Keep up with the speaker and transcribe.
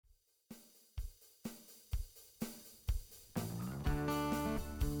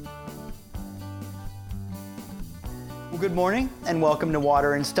Good morning and welcome to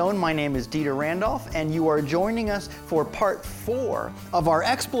Water and Stone. My name is Dieter Randolph and you are joining us for part 4 of our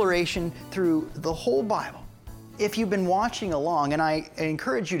exploration through the whole Bible. If you've been watching along, and I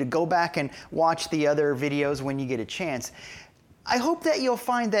encourage you to go back and watch the other videos when you get a chance, I hope that you'll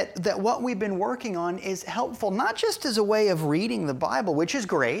find that what we've been working on is helpful, not just as a way of reading the Bible, which is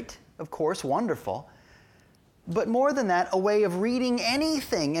great, of course, wonderful, but more than that, a way of reading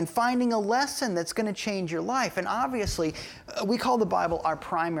anything and finding a lesson that's going to change your life. And obviously, we call the Bible our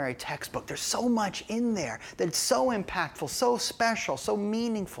primary textbook. There's so much in there that's so impactful, so special, so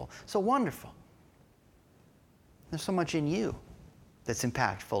meaningful, so wonderful. There's so much in you that's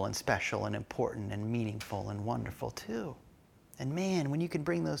impactful and special and important and meaningful and wonderful too. And man, when you can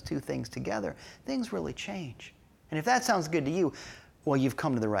bring those two things together, things really change. And if that sounds good to you, well, you've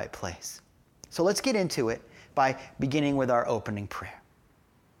come to the right place. So let's get into it by beginning with our opening prayer.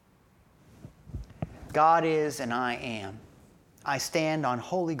 God is and I am. I stand on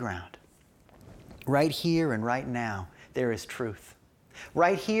holy ground. Right here and right now, there is truth.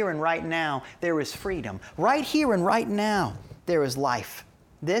 Right here and right now, there is freedom. Right here and right now, there is life.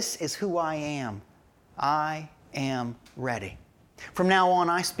 This is who I am. I am ready. From now on,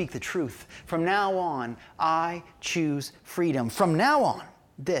 I speak the truth. From now on, I choose freedom. From now on,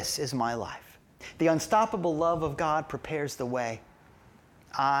 this is my life. The unstoppable love of God prepares the way.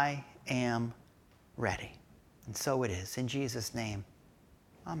 I am ready. And so it is. In Jesus' name,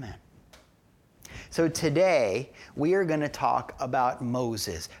 amen. So today, we are going to talk about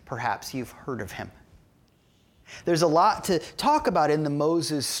Moses. Perhaps you've heard of him. There's a lot to talk about in the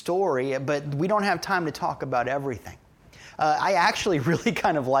Moses story, but we don't have time to talk about everything. I actually really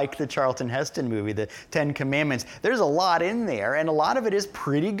kind of like the Charlton Heston movie, The Ten Commandments. There's a lot in there, and a lot of it is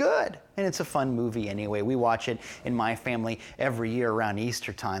pretty good. And it's a fun movie anyway. We watch it in my family every year around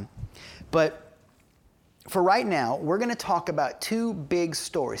Easter time. But for right now, we're going to talk about two big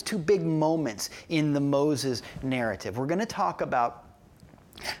stories, two big moments in the Moses narrative. We're going to talk about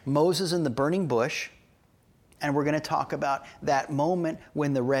Moses in the burning bush, and we're going to talk about that moment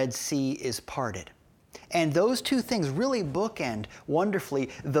when the Red Sea is parted. And those two things really bookend wonderfully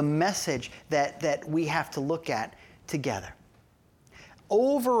the message that we have to look at together.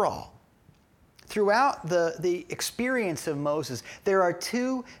 Overall, throughout the experience of Moses, there are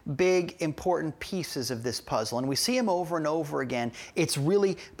two big important pieces of this puzzle, and we see them over and over again. It's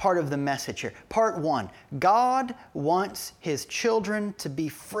really part of the message here. Part 1, God wants His children to be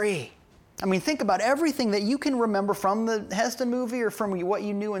free. I mean, think about everything that you can remember from the Heston movie or from what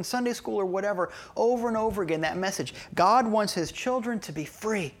you knew in Sunday school or whatever, over and over again, that message. God wants His children to be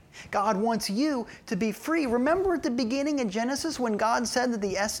free. God wants you to be free. Remember at the beginning in Genesis when God said that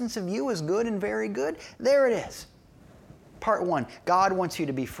the essence of you is good and very good? There it is. Part 1, God wants you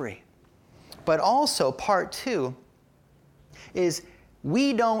to be free. But also part 2 is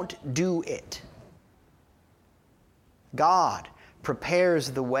we don't do it. God prepares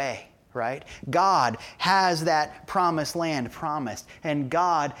the way. Right? God has that promised land promised, and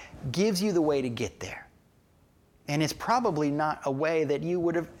God gives you the way to get there. And it's probably not a way that you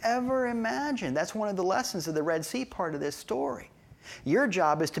would have ever imagined. That's one of the lessons of the Red Sea part of this story. Your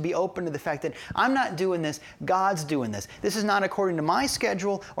job is to be open to the fact that I'm not doing this, God's doing this. This is not according to my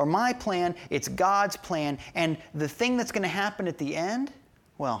schedule or my plan, it's God's plan. And the thing that's going to happen at the end,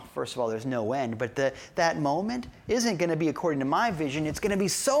 well, first of all, there's no end, but that moment isn't going to be according to my vision. It's going to be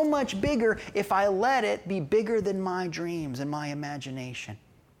so much bigger if I let it be bigger than my dreams and my imagination.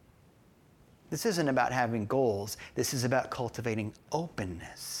 This isn't about having goals. This is about cultivating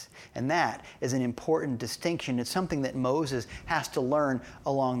openness. And that is an important distinction. It's something that Moses has to learn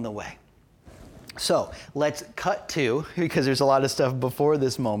along the way. So let's cut to, because there's a lot of stuff before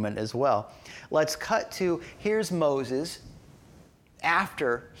this moment as well. Let's cut to, here's Moses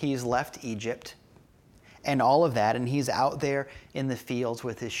after he's left Egypt and all of that, and he's out there in the fields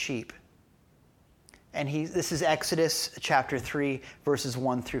with his sheep. And this is Exodus chapter 3, verses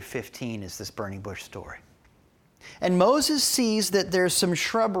 1 through 15 is this burning bush story. And Moses sees that there's some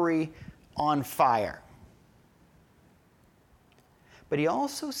shrubbery on fire. But he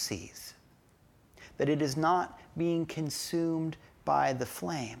also sees that it is not being consumed by the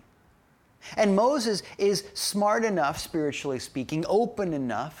flame. And Moses is smart enough, spiritually speaking, open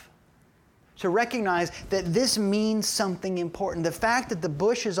enough to recognize that this means something important. The fact that the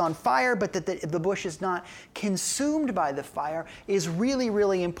bush is on fire, but that the bush is not consumed by the fire is really,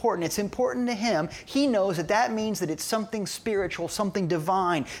 really important. It's important to him. He knows that means that it's something spiritual, something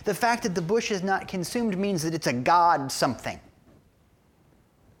divine. The fact that the bush is not consumed means that it's a God something.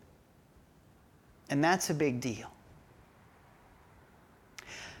 And that's a big deal.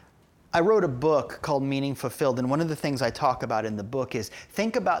 I wrote a book called Meaning Fulfilled, and one of the things I talk about in the book is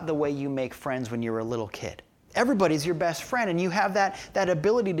think about the way you make friends when you're a little kid. Everybody's your best friend, and you have that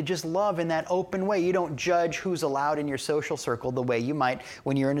ability to just love in that open way. You don't judge who's allowed in your social circle the way you might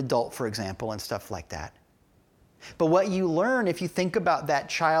when you're an adult, for example, and stuff like that. But what you learn if you think about that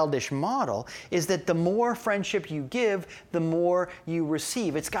childish model is that the more friendship you give, the more you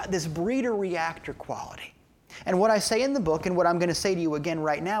receive. It's got this breeder-reactor quality. And what I say in the book, and what I'm going to say to you again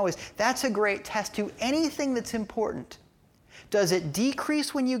right now, is that's a great test to anything that's important. Does it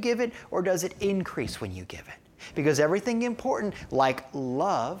decrease when you give it, or does it increase when you give it? Because everything important, like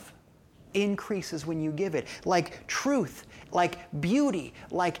love, increases when you give it. Like truth, like beauty,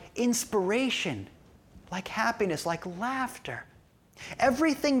 like inspiration, like happiness, like laughter.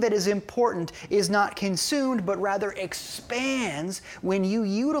 Everything that is important is not consumed, but rather expands when you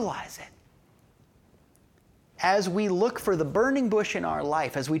utilize it. As we look for the burning bush in our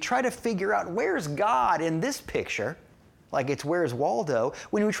life, as we try to figure out where's God in this picture, like it's where's Waldo,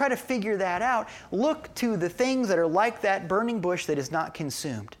 when we try to figure that out, look to the things that are like that burning bush that is not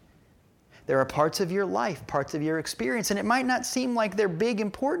consumed. There are parts of your life, parts of your experience, and it might not seem like they're big,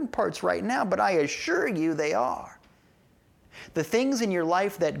 important parts right now, but I assure you they are. The things in your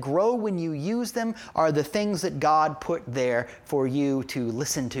life that grow when you use them are the things that God put there for you to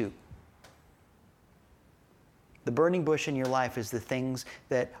listen to. The burning bush in your life is the things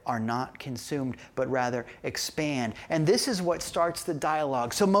that are not consumed, but rather expand. And this is what starts the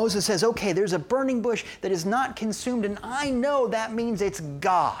dialogue. So Moses says, okay, there's a burning bush that is not consumed, and I know that means it's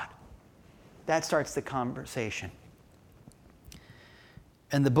God. That starts the conversation.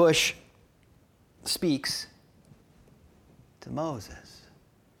 And the bush speaks to Moses.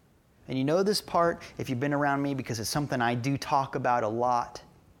 And you know this part, if you've been around me, because it's something I do talk about a lot.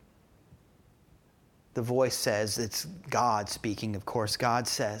 The voice says, it's God speaking, of course. God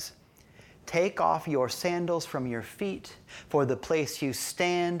says, take off your sandals from your feet, for the place you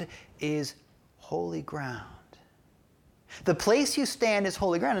stand is holy ground. The place you stand is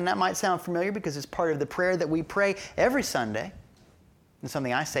holy ground. And that might sound familiar because it's part of the prayer that we pray every Sunday. And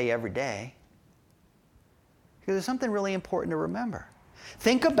something I say every day. Because there's something really important to remember.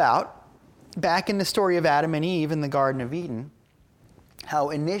 Think about, back in the story of Adam and Eve in the Garden of Eden,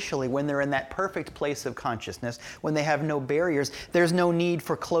 how initially, when they're in that perfect place of consciousness, when they have no barriers, there's no need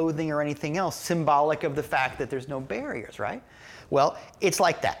for clothing or anything else, symbolic of the fact that there's no barriers, right? Well, it's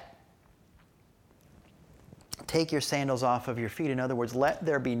like that. Take your sandals off of your feet. In other words, let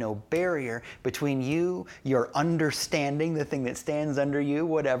there be no barrier between you, your understanding, the thing that stands under you,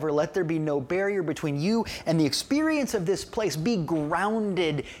 whatever. Let there be no barrier between you and the experience of this place. Be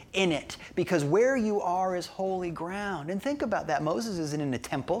grounded in it, because where you are is holy ground. And think about that. Moses isn't in a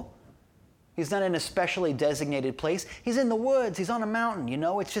temple. He's not in a specially designated place. He's in the woods. He's on a mountain,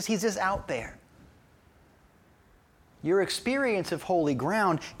 he's just out there. Your experience of holy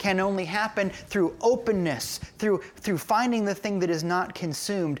ground can only happen through openness, through finding the thing that is not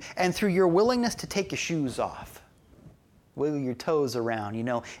consumed, and through your willingness to take your shoes off, wiggle your toes around,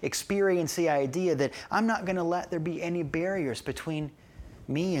 experience the idea that I'm not going to let there be any barriers between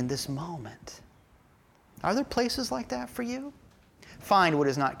me and this moment. Are there places like that for you? Find what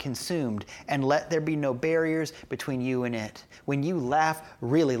is not consumed, and let there be no barriers between you and it. When you laugh,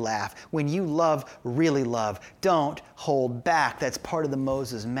 really laugh. When you love, really love. Don't hold back. That's part of the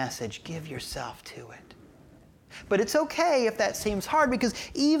Moses message. Give yourself to it. But it's okay if that seems hard, because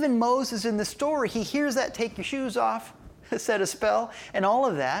even Moses in the story, he hears that take your shoes off, set a spell, and all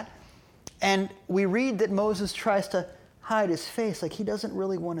of that. And we read that Moses tries to hide his face, like he doesn't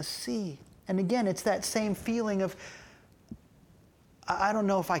really want to see. And again, it's that same feeling of, I don't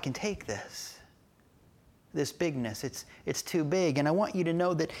know if I can take this bigness. It's too big. And I want you to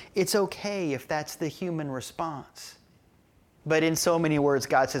know that it's okay if that's the human response. But in so many words,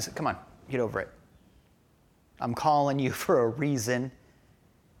 God says, come on, get over it. I'm calling you for a reason.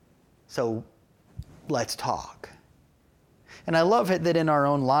 So let's talk. And I love it that in our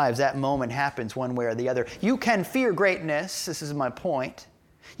own lives, that moment happens one way or the other. You can fear greatness. This is my point.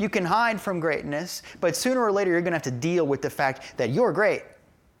 You can hide from greatness, but sooner or later you're going to have to deal with the fact that you're great.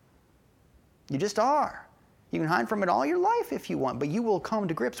 You just are. You can hide from it all your life if you want, but you will come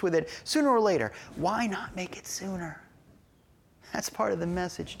to grips with it sooner or later. Why not make it sooner? That's part of the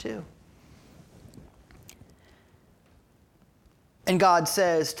message too. And God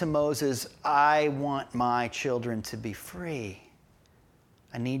says to Moses, I want my children to be free.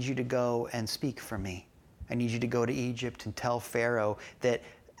 I need you to go and speak for me. I need you to go to Egypt and tell Pharaoh that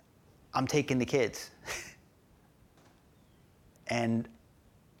I'm taking the kids. And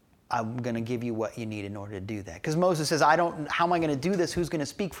I'm going to give you what you need in order to do that. Because Moses says, how am I going to do this? Who's going to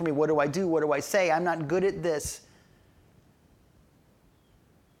speak for me? What do I do? What do I say? I'm not good at this.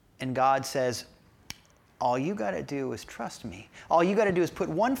 And God says, all you got to do is trust me. All you got to do is put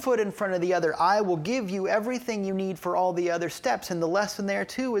one foot in front of the other. I will give you everything you need for all the other steps. And the lesson there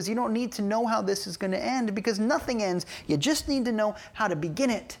too is you don't need to know how this is going to end, because nothing ends. You just need to know how to begin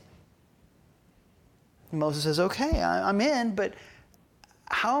it. And Moses says, okay, I'm in, but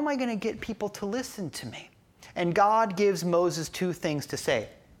how am I going to get people to listen to me? And God gives Moses two things to say.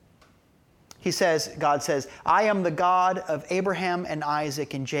 God says, I am the God of Abraham and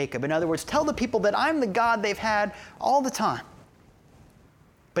Isaac and Jacob. In other words, tell the people that I'm the God they've had all the time.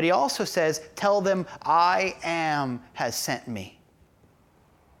 But he also says, tell them, I am has sent me.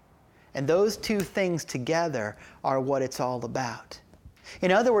 And those two things together are what it's all about.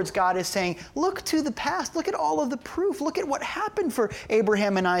 In other words, God is saying, look to the past. Look at all of the proof. Look at what happened for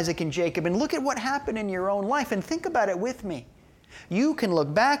Abraham and Isaac and Jacob. And look at what happened in your own life. And think about it with me. You can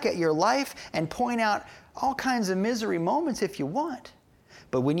look back at your life and point out all kinds of misery moments if you want.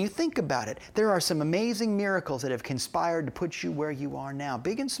 But when you think about it, there are some amazing miracles that have conspired to put you where you are now,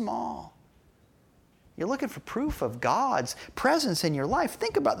 big and small. You're looking for proof of God's presence in your life.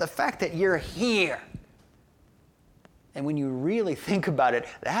 Think about the fact that you're here. And when you really think about it,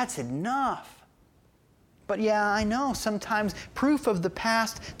 that's enough. But yeah, I know sometimes proof of the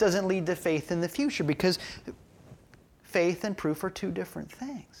past doesn't lead to faith in the future, because faith and proof are two different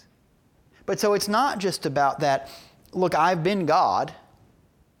things. But so it's not just about that, look, I've been God,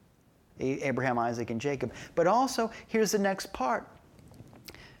 Abraham, Isaac, and Jacob. But also, here's the next part.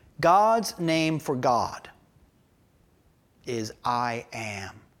 God's name for God is I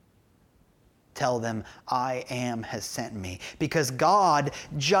am. Tell them, I am has sent me. Because God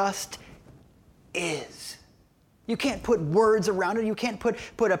just is. You can't put words around it. You can't put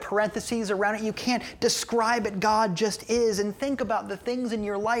a parentheses around it. You can't describe it. God just is. And think about the things in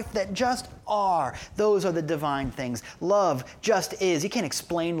your life that just are. Those are the divine things. Love just is. You can't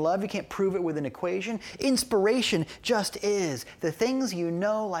explain love. You can't prove it with an equation. Inspiration just is. The things you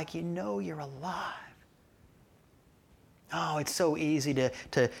know, like you know you're alive. Oh, it's so easy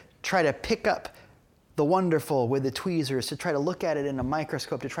to try to pick up the wonderful with the tweezers, to try to look at it in a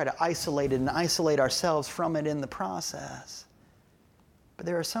microscope, to try to isolate it and isolate ourselves from it in the process. But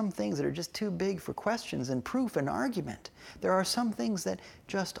there are some things that are just too big for questions and proof and argument. There are some things that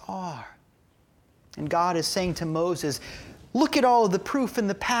just are. And God is saying to Moses, look at all of the proof in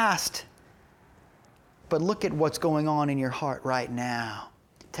the past, but look at what's going on in your heart right now.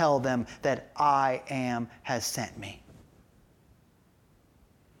 Tell them that I am has sent me.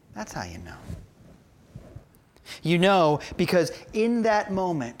 That's how you know. You know, because in that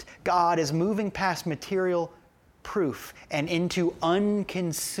moment, God is moving past material proof and into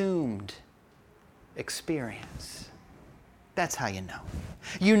unconsumed experience. That's how you know.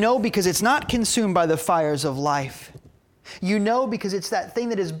 You know because it's not consumed by the fires of life. You know because it's that thing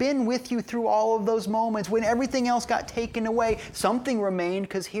that has been with you through all of those moments when everything else got taken away. Something remained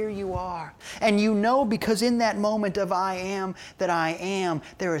because here you are. And you know because in that moment of I am that I am,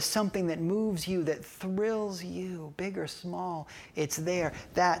 there is something that moves you, that thrills you, big or small. It's there.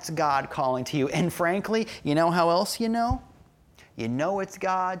 That's God calling to you. And frankly, you know how else you know? You know it's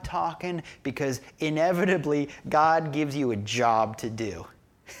God talking because inevitably God gives you a job to do.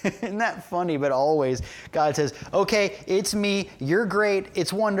 Isn't that funny? But always God says, okay, it's me, you're great,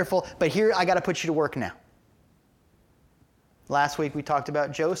 it's wonderful, but here I got to put you to work now. Last week we talked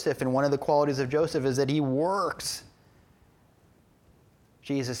about Joseph, and one of the qualities of Joseph is that he works.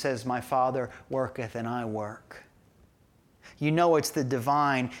 Jesus says, my Father worketh and I work. You know it's the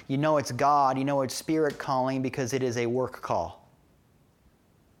divine, you know it's God, you know it's Spirit calling because it is a work call.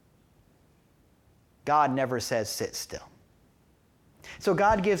 God never says sit still. So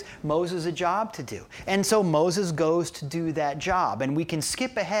God gives Moses a job to do. And so Moses goes to do that job. And we can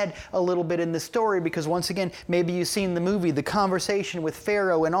skip ahead a little bit in the story because once again, maybe you've seen the movie, the conversation with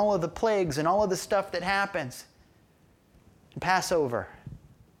Pharaoh and all of the plagues and all of the stuff that happens. And Passover.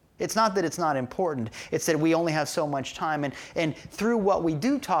 It's not that it's not important. It's that we only have so much time. And through what we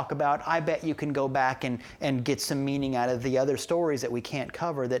do talk about, I bet you can go back and get some meaning out of the other stories that we can't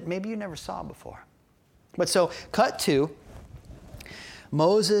cover that maybe you never saw before. But so, cut to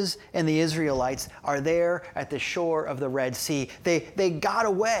Moses and the Israelites are there at the shore of the Red Sea. They got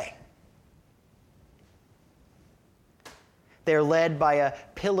away. They're led by a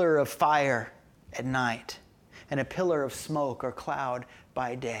pillar of fire at night and a pillar of smoke or cloud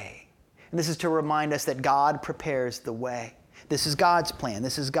by day. And this is to remind us that God prepares the way. This is God's plan.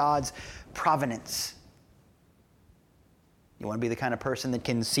 This is God's providence. You want to be the kind of person that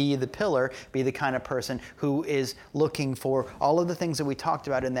can see the pillar, be the kind of person who is looking for all of the things that we talked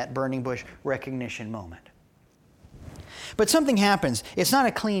about in that burning bush recognition moment. But something happens. It's not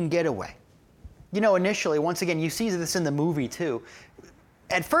a clean getaway. Initially, once again, you see this in the movie too.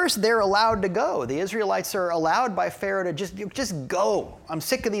 At first, they're allowed to go. The Israelites are allowed by Pharaoh to just go. I'm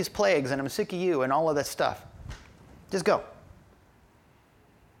sick of these plagues, and I'm sick of you, and all of that stuff. Just go.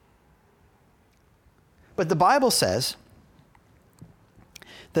 But the Bible says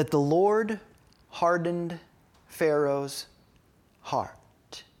that the Lord hardened Pharaoh's heart.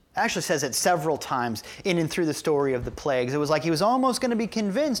 It actually says it several times in and through the story of the plagues. It was like he was almost going to be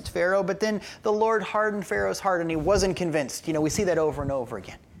convinced, Pharaoh, but then the Lord hardened Pharaoh's heart and he wasn't convinced. We see that over and over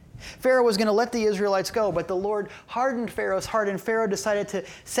again. Pharaoh was going to let the Israelites go, but the Lord hardened Pharaoh's heart, and Pharaoh decided to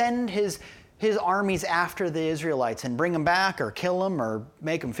send his armies after the Israelites and bring them back or kill them or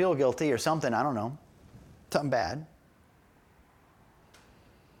make them feel guilty or something. I don't know. Something bad.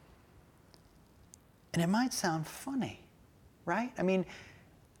 And it might sound funny, right?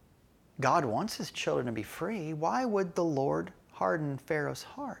 God wants his children to be free. Why would the Lord harden Pharaoh's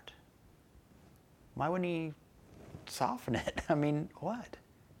heart? Why wouldn't he soften it? What?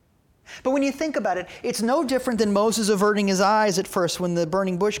 But when you think about it, it's no different than Moses averting his eyes at first when the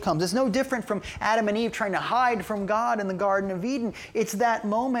burning bush comes. It's no different from Adam and Eve trying to hide from God in the Garden of Eden. It's that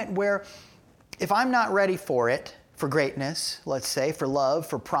moment where if I'm not ready for it, for greatness, let's say, for love,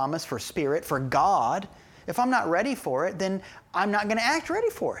 for promise, for spirit, for God, if I'm not ready for it, then I'm not going to act ready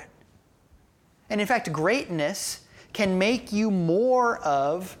for it. And in fact, greatness can make you more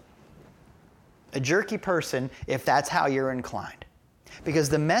of a jerky person if that's how you're inclined. Because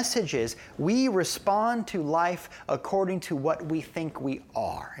the message is we respond to life according to what we think we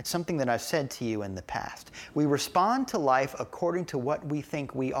are. It's something that I've said to you in the past. We respond to life according to what we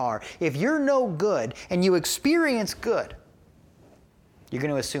think we are. If you're no good and you experience good, you're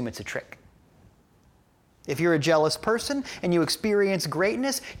going to assume it's a trick. If you're a jealous person and you experience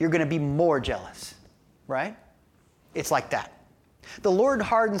greatness, you're going to be more jealous, right? It's like that. The Lord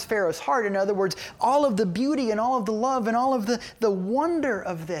hardens Pharaoh's heart. In other words, all of the beauty and all of the love and all of the wonder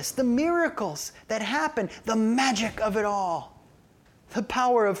of this, the miracles that happen, the magic of it all, the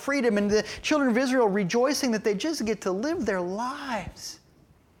power of freedom, and the children of Israel rejoicing that they just get to live their lives.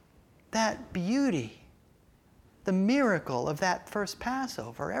 That beauty, the miracle of that first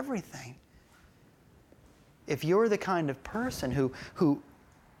Passover, everything. If you're the kind of person who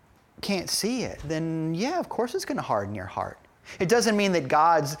can't see it, then yeah, of course it's going to harden your heart. It doesn't mean that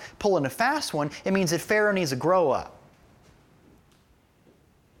God's pulling a fast one. It means that Pharaoh needs to grow up.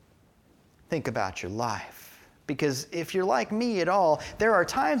 Think about your life. Because if you're like me at all, there are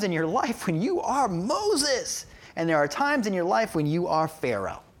times in your life when you are Moses. And there are times in your life when you are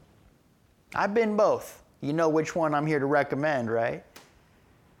Pharaoh. I've been both. You know which one I'm here to recommend, right?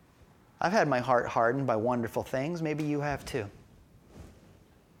 I've had my heart hardened by wonderful things. Maybe you have too.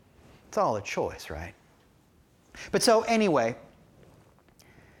 It's all a choice, right? But so anyway,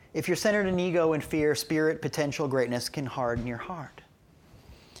 if you're centered in ego and fear, spirit, potential, greatness can harden your heart.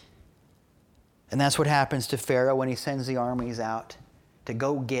 And that's what happens to Pharaoh when he sends the armies out to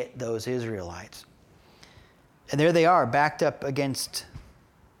go get those Israelites. And there they are, backed up against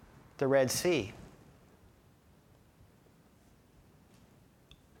the Red Sea.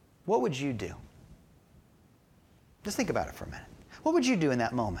 What would you do? Just think about it for a minute. What would you do in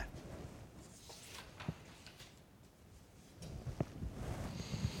that moment?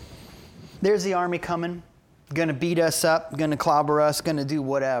 There's the army coming, going to beat us up, going to clobber us, going to do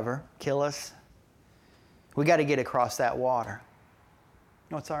whatever, kill us. We got to get across that water.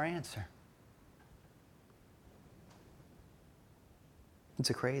 What's our answer?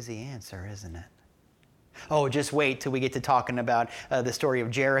 It's a crazy answer, isn't it? Oh, just wait till we get to talking about the story of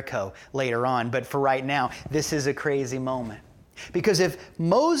Jericho later on. But for right now, this is a crazy moment. Because if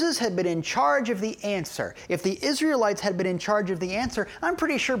Moses had been in charge of the answer, if the Israelites had been in charge of the answer, I'm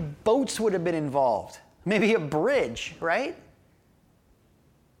pretty sure boats would have been involved. Maybe a bridge, right?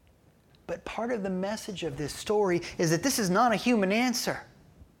 But part of the message of this story is that this is not a human answer.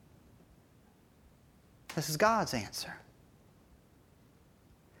 This is God's answer.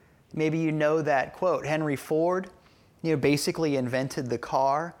 Maybe you know that quote. Henry Ford, basically invented the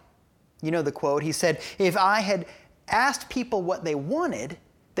car. You know the quote. He said, if I had asked people what they wanted,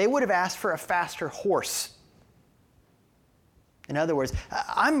 they would have asked for a faster horse. In other words,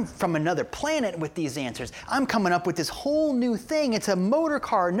 I'm from another planet with these answers. I'm coming up with this whole new thing. It's a motor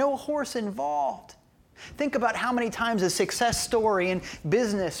car, no horse involved. Think about how many times a success story in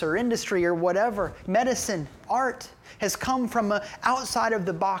business or industry or whatever, medicine, art, has come from an outside of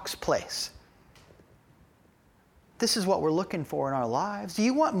the box place. This is what we're looking for in our lives. Do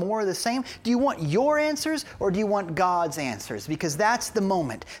you want more of the same? Do you want your answers or do you want God's answers? Because that's the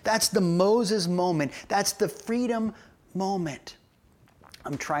moment. That's the Moses moment. That's the freedom moment.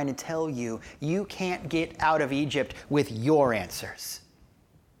 I'm trying to tell you, you can't get out of Egypt with your answers.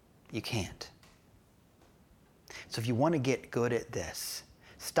 You can't. So if you want to get good at this,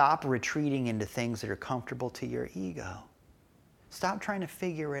 stop retreating into things that are comfortable to your ego. Stop trying to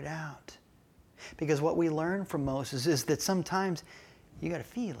figure it out. Because what we learn from Moses is that sometimes you got to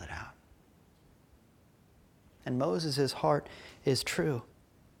feel it out. And Moses' heart is true.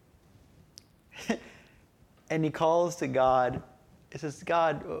 And he calls to God. He says,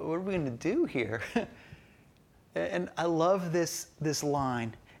 God, what are we going to do here? And I love this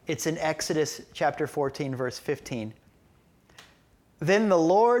line. It's in Exodus chapter 14, verse 15. Then the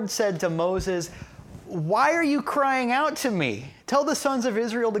Lord said to Moses, why are you crying out to me? Tell the sons of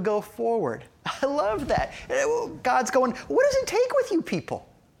Israel to go forward. I love that. God's going, what does it take with you people?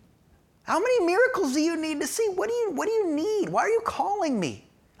 How many miracles do you need to see? What do you need? Why are you calling me?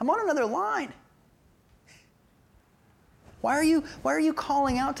 I'm on another line. Why are you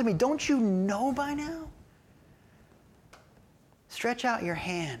calling out to me? Don't you know by now? Stretch out your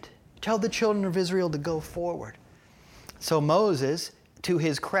hand. Tell the children of Israel to go forward. So Moses, to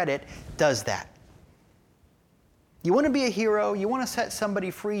his credit, does that. You want to be a hero, you want to set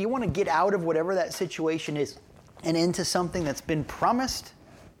somebody free, you want to get out of whatever that situation is and into something that's been promised.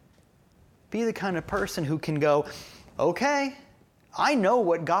 Be the kind of person who can go, okay, I know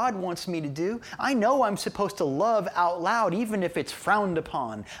what God wants me to do. I know I'm supposed to love out loud even if it's frowned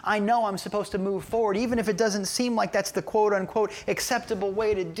upon. I know I'm supposed to move forward even if it doesn't seem like that's the quote-unquote acceptable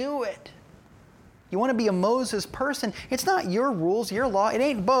way to do it. You want to be a Moses person? It's not your rules, your law. It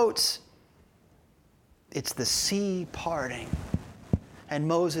ain't boats. It's the sea parting. And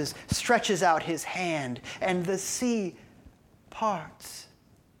Moses stretches out his hand and the sea parts.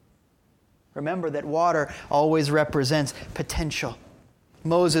 Remember that water always represents potential.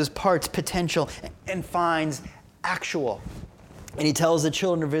 Moses parts potential and finds actual. And he tells the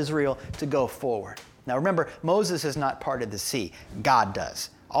children of Israel to go forward. Now remember, Moses has not parted the sea. God does.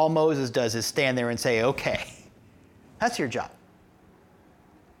 All Moses does is stand there and say, okay, that's your job.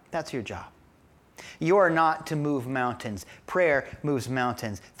 That's your job. You are not to move mountains. Prayer moves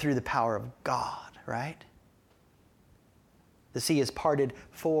mountains through the power of God, right? The sea is parted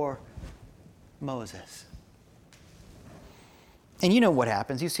for Moses. And you know what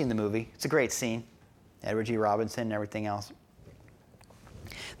happens. You've seen the movie. It's a great scene. Edward G. Robinson and everything else.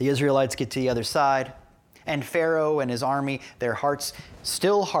 The Israelites get to the other side, and Pharaoh and his army, their hearts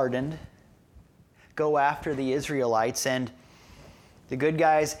still hardened, go after the Israelites, and the good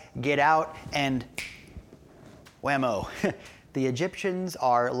guys get out, and whammo. The Egyptians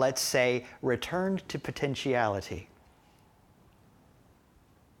are, let's say, returned to potentiality.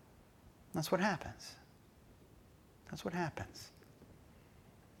 That's what happens. That's what happens.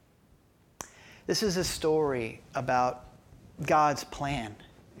 This is a story about God's plan.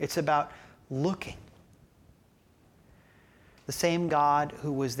 It's about looking. The same God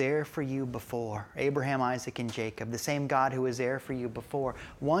who was there for you before, Abraham, Isaac, and Jacob, the same God who was there for you before,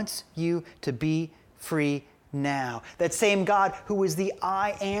 wants you to be free now. That same God who is the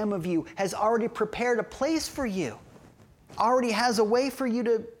I am of you has already prepared a place for you, already has a way for you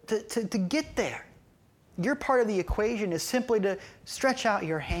to get there. Your part of the equation is simply to stretch out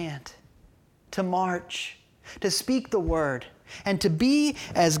your hand, to march, to speak the word, and to be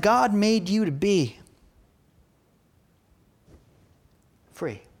as God made you to be.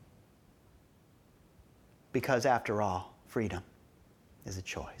 Free. Because after all, freedom is a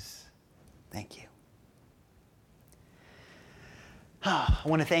choice. Thank you. I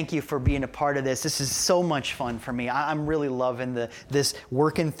want to thank you for being a part of this. This is so much fun for me. I'm really loving this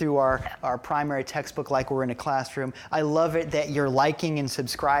working through our primary textbook like we're in a classroom. I love it that you're liking and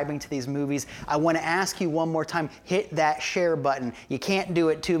subscribing to these movies. I want to ask you one more time, hit that share button. You can't do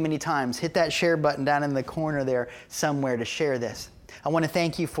it too many times. Hit that share button down in the corner there somewhere to share this. I want to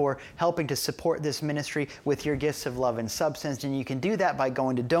thank you for helping to support this ministry with your gifts of love and substance, and you can do that by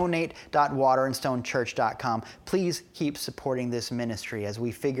going to donate.waterandstonechurch.com. Please keep supporting this ministry as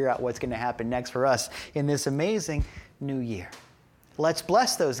we figure out what's going to happen next for us in this amazing new year. Let's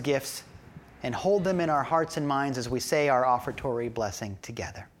bless those gifts and hold them in our hearts and minds as we say our offertory blessing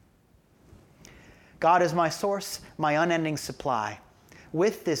together. God is my source, my unending supply.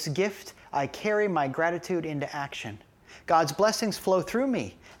 With this gift, I carry my gratitude into action. God's blessings flow through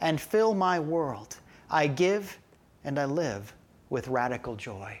me and fill my world. I give and I live with radical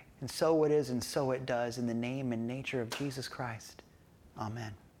joy. And so it is and so it does in the name and nature of Jesus Christ.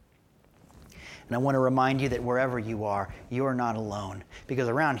 Amen. And I want to remind you that wherever you are, you're not alone. Because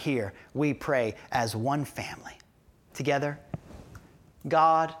around here, we pray as one family. Together,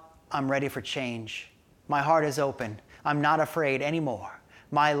 God, I'm ready for change. My heart is open. I'm not afraid anymore.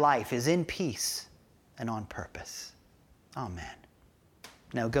 My life is in peace and on purpose. Amen.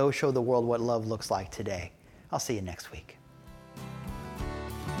 Now go show the world what love looks like today. I'll see you next week.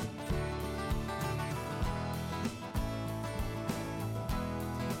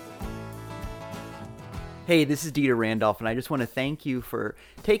 Hey, this is Dieter Randolph, and I just want to thank you for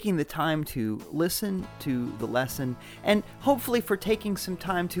taking the time to listen to the lesson, and hopefully for taking some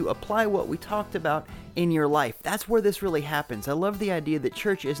time to apply what we talked about in your life. That's where this really happens. I love the idea that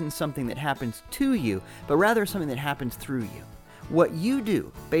church isn't something that happens to you, but rather something that happens through you. What you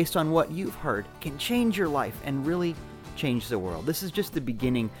do, based on what you've heard, can change your life and really change the world. This is just the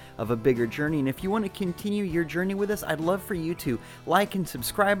beginning of a bigger journey, and if you want to continue your journey with us, I'd love for you to like and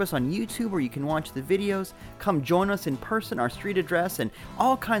subscribe us on YouTube, where you can watch the videos. Come join us in person. Our street address and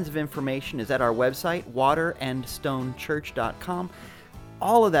all kinds of information is at our website, waterandstonechurch.com.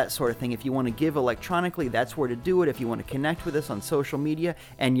 All of that sort of thing. If you want to give electronically, that's where to do it. If you want to connect with us on social media,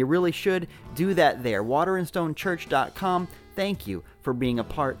 and you really should, do that there, waterandstonechurch.com. Thank you for being a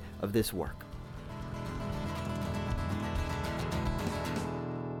part of this work.